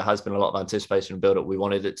like say there has been a lot of anticipation and build up, we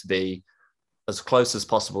wanted it to be as close as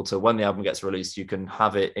possible to when the album gets released, you can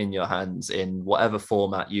have it in your hands in whatever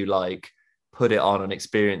format you like, put it on and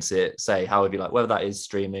experience it, say however you like, whether that is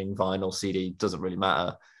streaming, vinyl, CD, doesn't really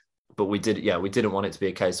matter. But we didn't want it to be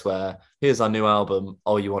a case where here's our new album.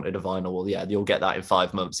 Oh, you wanted a vinyl? Well, yeah, you'll get that in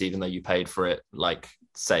 5 months, even though you paid for it, like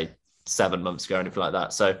say 7 months ago or anything like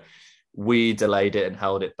that. So we delayed it and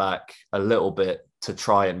held it back a little bit to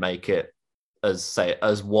try and make it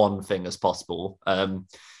as one thing as possible.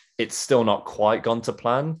 It's still not quite gone to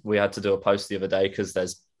plan. We had to do a post the other day because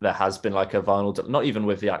there has been like a vinyl, not even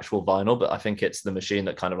with the actual vinyl, but I think it's the machine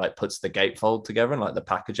that kind of like puts the gatefold together, and like the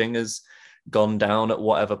packaging has gone down at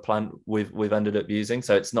whatever plant we've ended up using.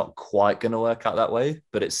 So it's not quite going to work out that way,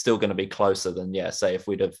 but it's still going to be closer than, say if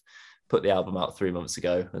we'd have put the album out 3 months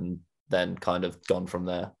ago and then kind of gone from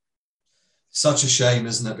there. Such a shame,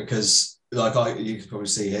 isn't it? Because like you can probably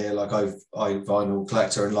see here, like I vinyl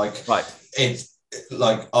collector, and like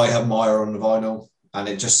like I have Maya on the vinyl, and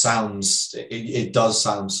it just sounds, it does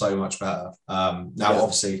sound so much better.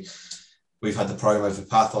 Obviously we've had the promo for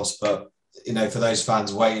Pathos, but for those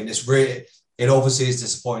fans waiting, it obviously is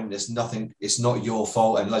disappointing. It's not your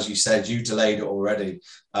fault, and as you said, you delayed it already.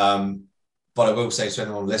 But I will say to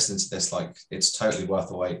anyone listening to this, like, it's totally worth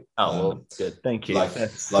the wait. Oh, well, good. Thank you. Like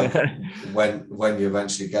when you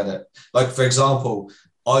eventually get it. Like, for example,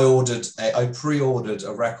 I pre-ordered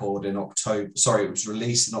a record in October. Sorry, it was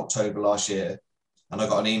released in October last year. And I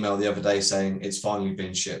got an email the other day saying it's finally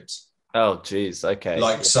been shipped. Oh, geez. Okay.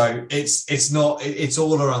 So it's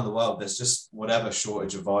all around the world. There's just whatever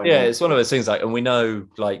shortage of vinyl. Yeah, it's one of those things, like, and we know,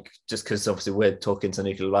 like, just because obviously we're talking to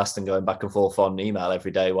Nuclear Blast and going back and forth on email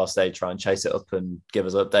every day whilst they try and chase it up and give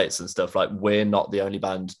us updates and stuff. Like, we're not the only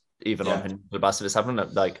band, even on Nuclear Blast, if it's happening.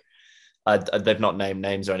 Like, they've not named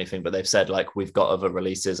names or anything, but they've said, like, we've got other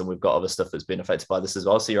releases and we've got other stuff that's been affected by this as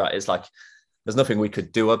well. So you're right. It's like, there's nothing we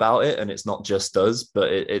could do about it, and it's not just us,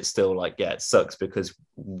 but it's still like, it sucks because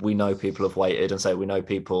we know people have waited, and so we know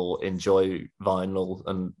people enjoy vinyl,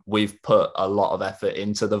 and we've put a lot of effort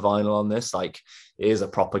into the vinyl on this. Like, it is a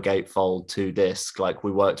proper gatefold 2-disc. Like,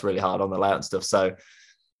 we worked really hard on the layout and stuff, so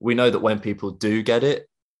we know that when people do get it,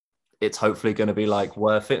 it's hopefully going to be like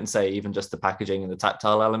worth it, and say even just the packaging and the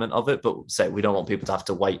tactile element of it. But say we don't want people to have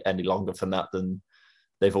to wait any longer from that than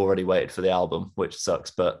they've already waited for the album, which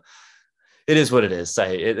sucks, but it is what it is.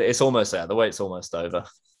 It's almost there. The wait's almost over.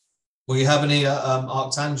 Will you have any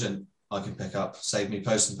Arctangent I can pick up? Save me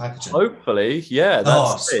post and packaging. Hopefully, yeah.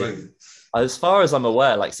 That's sweet. As far as I'm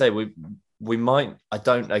aware, like say we might. I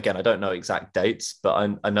don't know exact dates,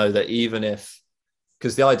 but I know that even if,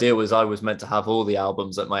 because the idea was I was meant to have all the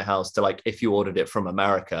albums at my house to, like, if you ordered it from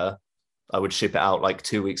America, I would ship it out like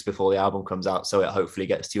 2 weeks before the album comes out, so it hopefully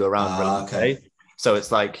gets to you around. Okay. So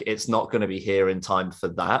it's like it's not going to be here in time for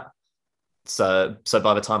that. So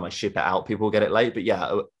by the time I ship it out, people will get it late. But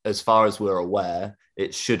yeah, as far as we're aware,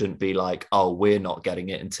 it shouldn't be like, oh, we're not getting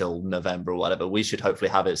it until November or whatever. We should hopefully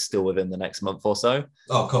have it still within the next month or so.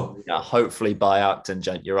 Oh, cool. Yeah, hopefully by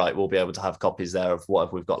Arctangent, you're right, we'll be able to have copies there of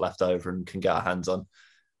whatever we've got left over and can get our hands on.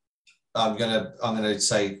 I'm gonna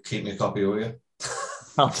say, keep me a copy, will you?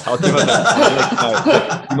 I'll give it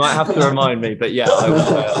a You might have to remind me, but yeah,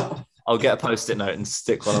 I'll get a post-it note and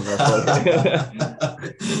stick one on there.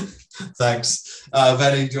 Thanks.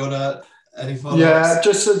 Benny, do you want to any follow-ups? Yeah,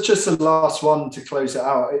 just the last one to close it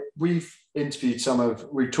out. We've interviewed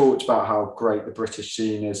we've talked about how great the British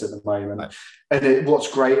scene is at the moment. Right. And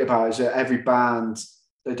what's great about it is that every band,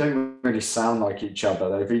 they don't really sound like each other.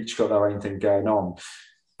 They've each got their own thing going on,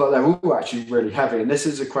 but they're all actually really heavy. And this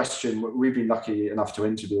is a question, we've been lucky enough to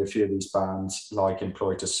interview a few of these bands like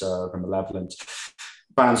Employed to Serve and Malevolent,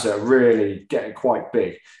 bands that are really getting quite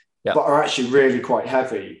big. Yep. But are actually really quite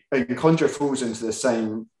heavy. And Conjure falls into the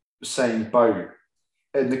same boat.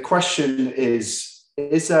 And the question is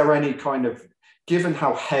there any kind of, given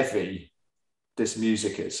how heavy this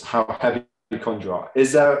music is, how heavy Conjure are,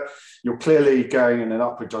 you're clearly going in an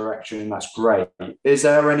upward direction, and that's great. Is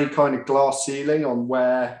there any kind of glass ceiling on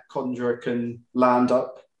where Conjure can land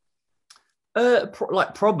up?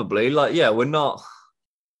 Probably.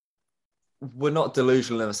 We're not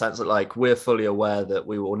delusional in the sense that, like, we're fully aware that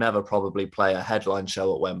we will never probably play a headline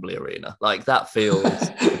show at Wembley Arena. Like, that feels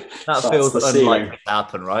unlikely to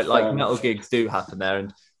happen, right? Like, metal gigs do happen there,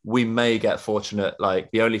 and we may get fortunate. Like,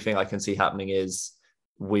 the only thing I can see happening is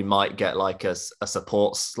we might get like a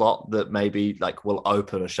support slot that maybe like will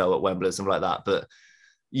open a show at Wembley or something like that. But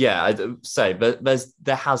yeah, I'd say, but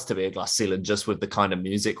there has to be a glass ceiling just with the kind of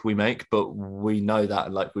music we make. But we know that,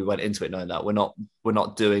 and like we went into it knowing that we're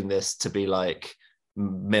not doing this to be like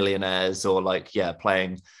millionaires or like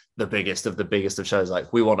playing the biggest of shows.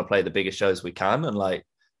 Like, we want to play the biggest shows we can, and like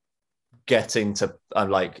getting to, I'm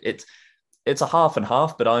like, it's a half and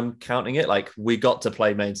half, but I'm counting it. Like, we got to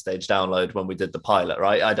play main stage download when we did the pilot,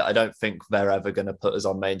 right? I don't think they're ever going to put us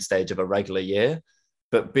on main stage of a regular year,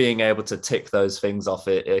 but being able to tick those things off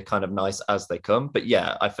it kind of nice as they come. But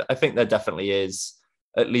yeah, I think there definitely is,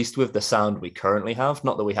 at least with the sound we currently have,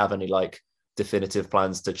 not that we have any like definitive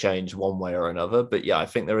plans to change one way or another, but yeah, I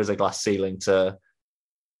think there is a glass ceiling to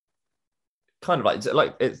kind of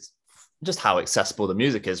like it's just how accessible the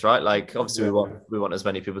music is, right? Like, obviously we want as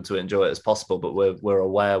many people to enjoy it as possible, but we're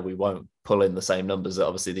aware we won't pull in the same numbers that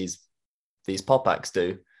obviously these pop acts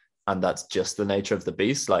do, and that's just the nature of the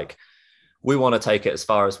beast. Like, we want to take it as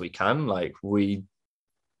far as we can. Like,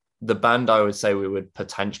 the band, I would say we would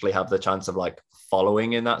potentially have the chance of like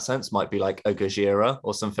following in that sense might be like a Gojira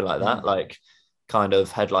or something like that, like kind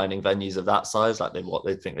of headlining venues of that size, like they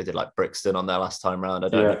think they did like Brixton on their last time round. I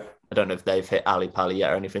don't know if they've hit Ali Pali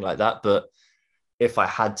yet or anything like that, but if I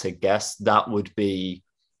had to guess, that would be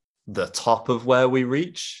the top of where we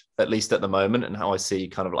reach, at least at the moment, and how I see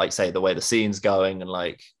kind of like, say, the way the scene's going and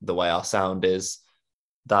like the way our sound is,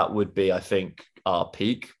 that would be, I think, our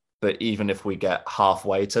peak. But even if we get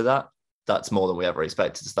halfway to that, that's more than we ever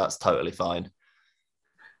expected. So that's totally fine.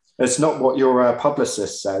 It's not what your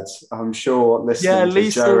publicist said. I'm sure listening to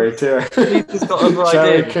Lisa, Joey too. Lisa's got other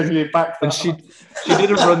Joey, ideas. can you back that? And she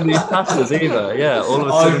didn't run these passes either. Yeah, all of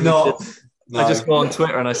a sudden. I'm not. No. I just go on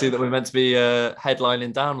Twitter and I see that we're meant to be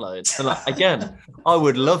headlining downloads. And like, again, I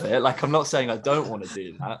would love it. Like, I'm not saying I don't want to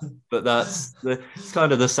do that, but it's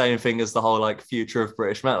kind of the same thing as the whole like future of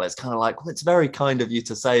British metal. It's kind of like, well, it's very kind of you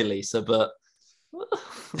to say, Lisa, but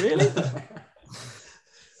really?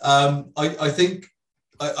 I think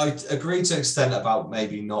I agree to an extent about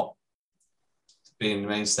maybe not being the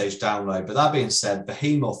main stage download, but that being said,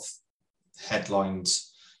 Behemoth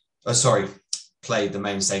played the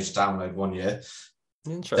main stage download one year.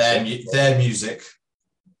 Interesting. Their music,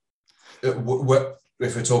 if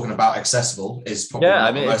we're talking about accessible, is probably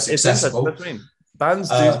not the most accessible. Bands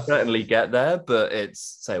do certainly get there, but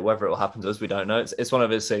it's, say, whether it will happen to us, we don't know. It's one of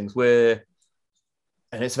those things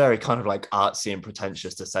and it's very kind of like artsy and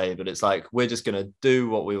pretentious to say, but it's like, we're just going to do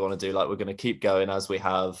what we want to do. Like, we're going to keep going as we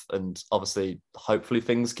have. And obviously, hopefully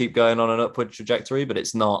things keep going on an upward trajectory, but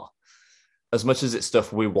it's not, as much as it's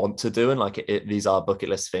stuff we want to do, and like these are bucket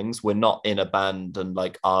list things, we're not in a band and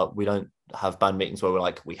like we don't have band meetings where we're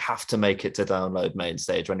like, we have to make it to download main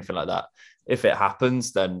stage or anything like that. If it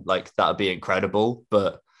happens, then like that'd be incredible.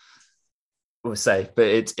 But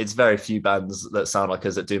it's very few bands that sound like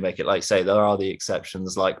us that do make it. Like, say, there are the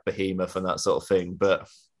exceptions like Behemoth and that sort of thing. But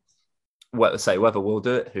whether we'll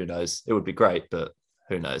do it, who knows? It would be great, but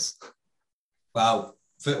who knows? Well,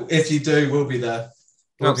 if you do, we'll be there.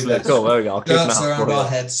 Absolutely. Cool. There we go. I'll keep Guts around our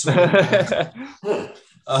heads. Right,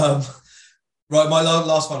 my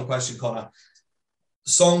last final question, Connor.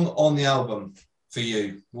 Song on the album for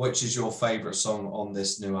you. Which is your favourite song on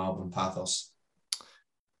this new album, Pathos?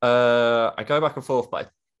 I go back and forth, but I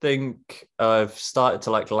think I've started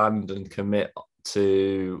to like land and commit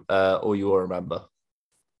to All You Will Remember,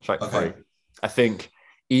 track 3. I think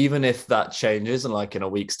even if that changes and like in a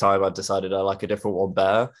week's time I've decided I like a different one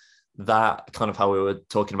better, that kind of how we were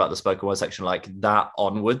talking about the spoken word section, like that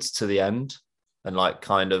onwards to the end, and like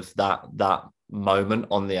kind of that moment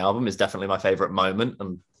on the album is definitely my favorite moment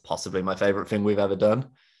and possibly my favorite thing we've ever done.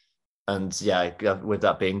 And yeah, with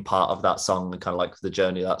that being part of that song and kind of like the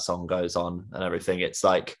journey that song goes on and everything, it's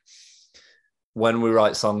like when we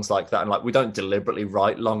write songs like that, and like we don't deliberately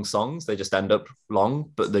write long songs, they just end up long,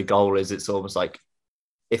 but the goal is, it's almost like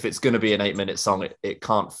if it's going to be an 8-minute song, it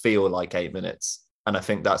can't feel like 8 minutes. And I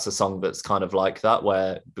think that's a song that's kind of like that,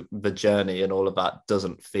 where the journey and all of that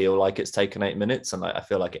doesn't feel like it's taken 8 minutes. And I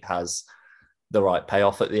feel like it has the right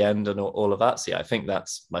payoff at the end and all of that. So yeah, I think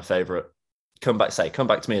that's my favorite. Come back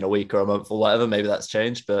to me in a week or a month or whatever. Maybe that's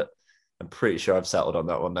changed, but I'm pretty sure I've settled on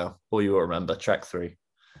that one now. All You Will Remember, track 3.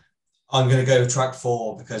 I'm going to go with track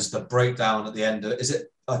 4 because the breakdown at the end,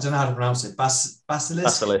 I don't know how to pronounce it,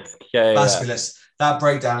 Basilisk? Yeah. Basilisk. That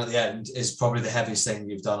breakdown at the end is probably the heaviest thing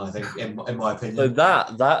you've done, I think, in my opinion. So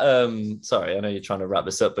that sorry, I know you're trying to wrap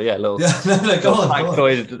this up, but yeah, go on.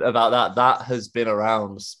 Factoid about that has been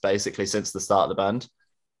around basically since the start of the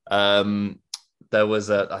band. There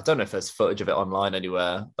was I don't know if there's footage of it online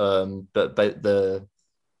anywhere, but the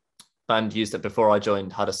band used it before I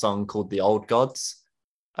joined, had a song called The Old Gods.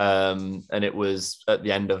 And it was at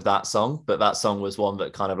the end of that song, but that song was one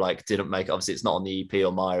that kind of like didn't make, obviously it's not on the EP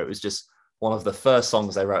or Maya, it was just one of the first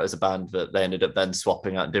songs they wrote as a band that they ended up then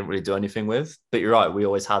swapping out and didn't really do anything with. But you're right, we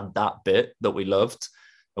always had that bit that we loved.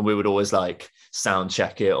 and we would always like sound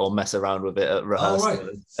check it or mess around with it at rehearsal. Right.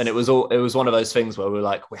 And it was one of those things where we were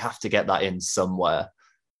like, we have to get that in somewhere,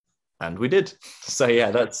 and we did. So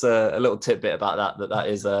yeah, that's a little tidbit about that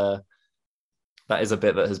is a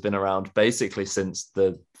bit that has been around basically since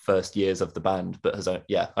the first years of the band, but has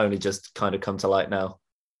only just kind of come to light now.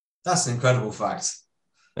 That's an incredible fact.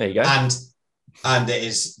 There you go. And it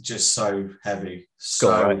is just so heavy. Cool,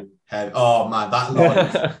 right? Heavy. Oh man, that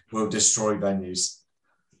line will destroy venues.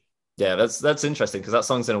 Yeah, that's interesting because that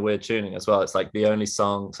song's in a weird tuning as well. It's like the only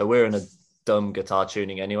song. So we're in a dumb guitar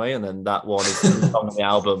tuning anyway, and then that one is the song on the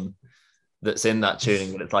album that's in that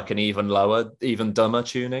tuning, but it's like an even lower, even dumber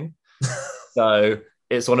tuning. So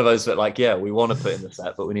it's one of those that like, yeah, we want to put in the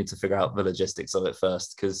set, but we need to figure out the logistics of it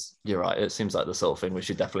first, because you're right, it seems like the sort of thing we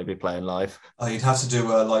should definitely be playing live. Oh, you'd have to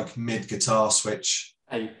do a like mid guitar switch.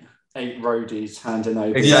 Eight roadies handing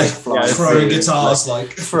over. Throwing guitars like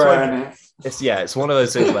throwing it. It's one of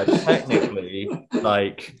those things where technically,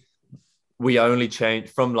 like, we only change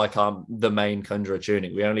from like the main Conjurer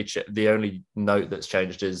tuning. We only the only note that's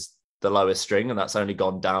changed is the lowest string, and that's only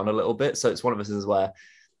gone down a little bit. So it's one of those things where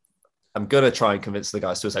I'm going to try and convince the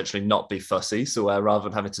guys to essentially not be fussy. So where rather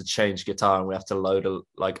than having to change guitar and we have to load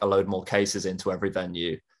a load more cases into every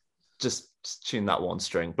venue, just tune that one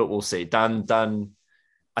string. But we'll see. Dan,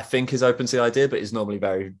 I think is open to the idea, but he's normally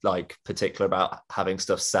very like particular about having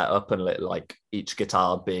stuff set up and like each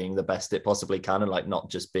guitar being the best it possibly can and like not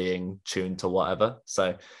just being tuned to whatever.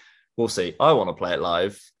 So we'll see. I want to play it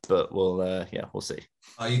live, but we'll see.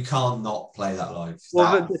 Oh, you can't not play that live.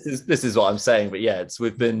 Well, this is what I'm saying, but yeah,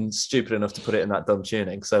 we've been stupid enough to put it in that dumb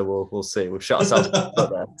tuning, so we'll see. We've shut ourselves up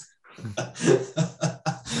there.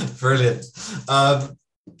 Brilliant.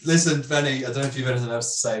 Listen, Benny, I don't know if you've anything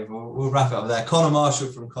else to say, but we'll wrap it up there. Connor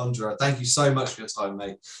Marshall from Conjurer, thank you so much for your time,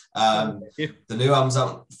 mate. Thank you. The new album's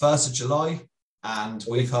out 1st of July, and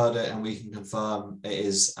we've heard it, and we can confirm it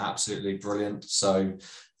is absolutely brilliant. So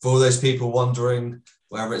for all those people wondering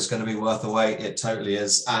whether it's going to be worth the wait, it totally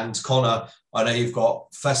is. And Connor, I know you've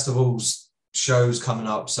got festivals, shows coming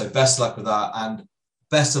up, so best of luck with that, and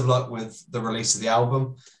best of luck with the release of the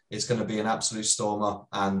album. It's going to be an absolute stormer,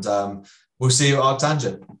 and we'll see you at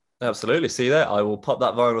Arctangent. Absolutely, see you there. I will pop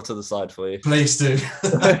that vinyl to the side for you. Please do.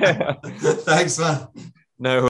 Thanks, man. No